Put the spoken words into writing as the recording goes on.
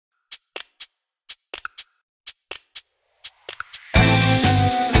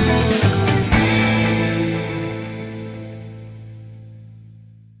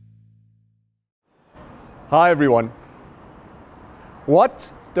Hi everyone.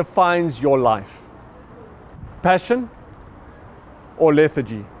 What defines your life? Passion or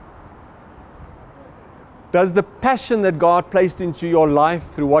lethargy? Does the passion that God placed into your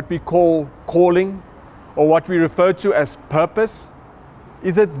life through what we call calling or what we refer to as purpose,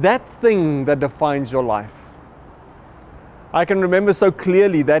 is it that thing that defines your life? I can remember so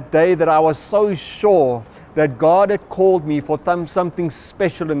clearly that day that I was so sure that God had called me for something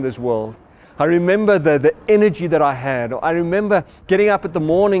special in this world. I remember the energy that I had. I remember getting up in the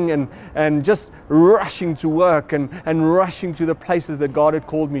morning and just rushing to work and rushing to the places that God had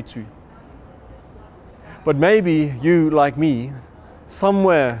called me to. But maybe you, like me,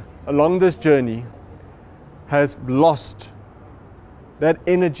 somewhere along this journey has lost that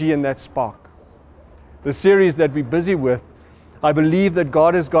energy and that spark. The series that we're busy with, I believe that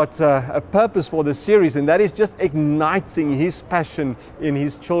God has got a purpose for this series, and that is just igniting His passion in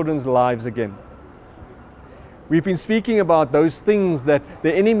His children's lives again. We've been speaking about those things that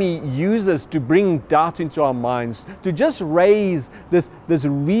the enemy uses to bring doubt into our minds, to just raise this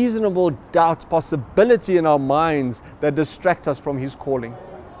reasonable doubt possibility in our minds that distracts us from His calling.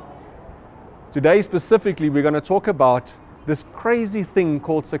 Today specifically, we're going to talk about this crazy thing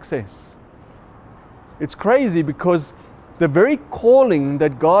called success. It's crazy because the very calling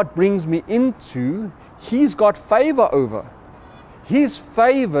that God brings me into, He's got favor over. His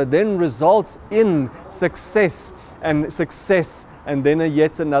favor then results in success and then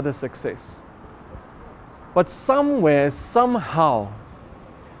yet another success. But somewhere, somehow,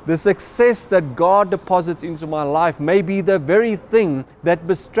 the success that God deposits into my life may be the very thing that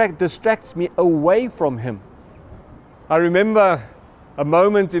distracts me away from Him. I remember a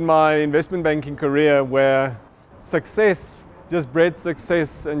moment in my investment banking career where success just bred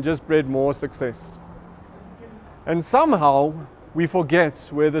success and just bred more success. And somehow we forget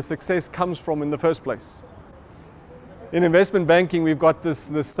where the success comes from in the first place. In investment banking, we've got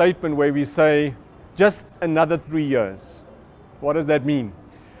this statement where we say, just another 3 years. What does that mean?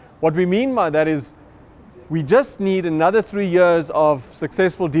 What we mean by that is we just need another 3 years of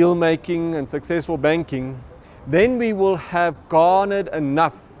successful deal making and successful banking. Then we will have garnered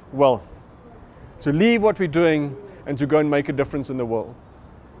enough wealth to leave what we're doing and to go and make a difference in the world.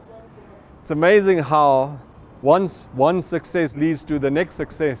 It's amazing how once one success leads to the next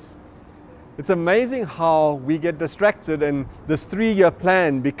success. It's amazing how we get distracted and this 3-year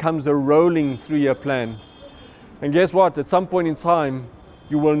plan becomes a rolling 3-year plan. And guess what? At some point in time,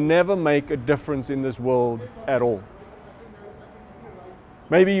 you will never make a difference in this world at all.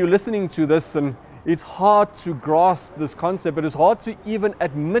 Maybe you're listening to this and it's hard to grasp this concept, but it's hard to even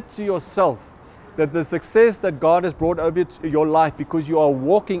admit to yourself that the success that God has brought over to your life because you are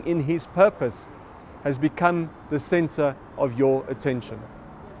walking in His purpose has become the center of your attention.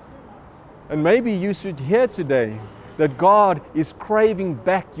 And maybe you should hear today that God is craving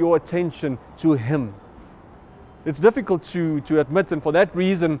back your attention to Him. It's difficult to admit, and for that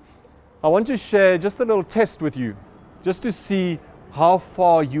reason, I want to share just a little test with you, just to see how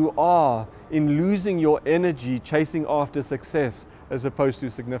far you are in losing your energy chasing after success as opposed to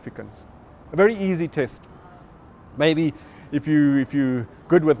significance. A very easy test. Maybe if you're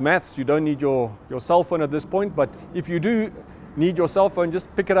good with maths, you don't need your cell phone at this point, but if you do need your cell phone,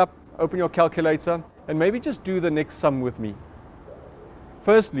 just pick it up, open your calculator, and maybe just do the next sum with me.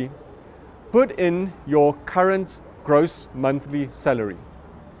 Firstly, put in your current gross monthly salary.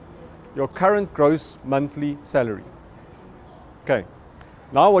 Your current gross monthly salary. Okay.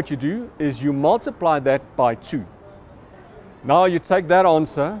 Now what you do is you multiply that by 2. Now you take that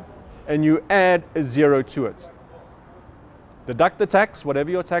answer and you add a 0 to it. Deduct the tax,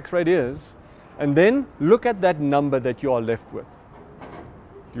 whatever your tax rate is, and then look at that number that you are left with.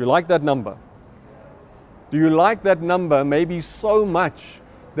 Do you like that number? Do you like that number maybe so much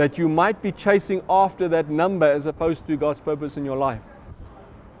that you might be chasing after that number as opposed to God's purpose in your life?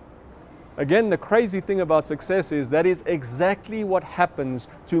 Again, the crazy thing about success is that is exactly what happens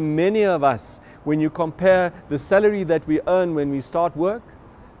to many of us when you compare the salary that we earn when we start work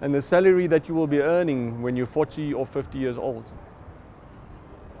and the salary that you will be earning when you're 40 or 50 years old.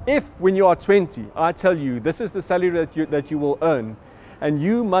 If when you are 20, I tell you this is the salary that you will earn and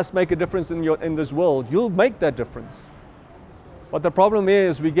you must make a difference in this world, you'll make that difference. But the problem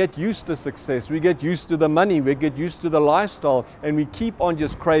is we get used to success, we get used to the money, we get used to the lifestyle, and we keep on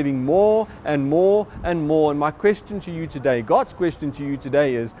just craving more and more and more. And my question to you today, God's question to you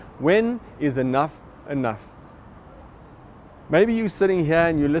today is, when is enough enough? Maybe you're sitting here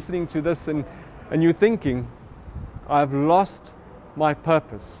and you're listening to this and you're thinking, I've lost my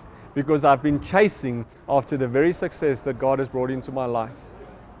purpose because I've been chasing after the very success that God has brought into my life.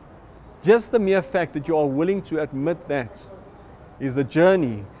 Just the mere fact that you are willing to admit that is the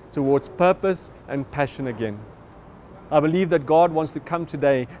journey towards purpose and passion again. I believe that God wants to come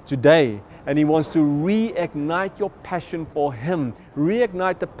today, and He wants to reignite your passion for Him.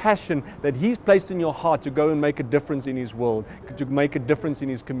 Reignite the passion that He's placed in your heart to go and make a difference in His world, to make a difference in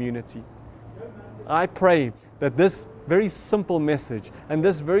His community. I pray that this very simple message and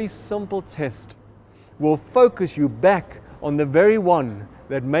this very simple test will focus you back on the very one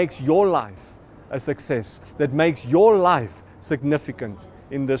that makes your life a success, that makes your life significant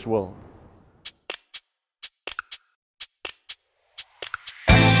in this world.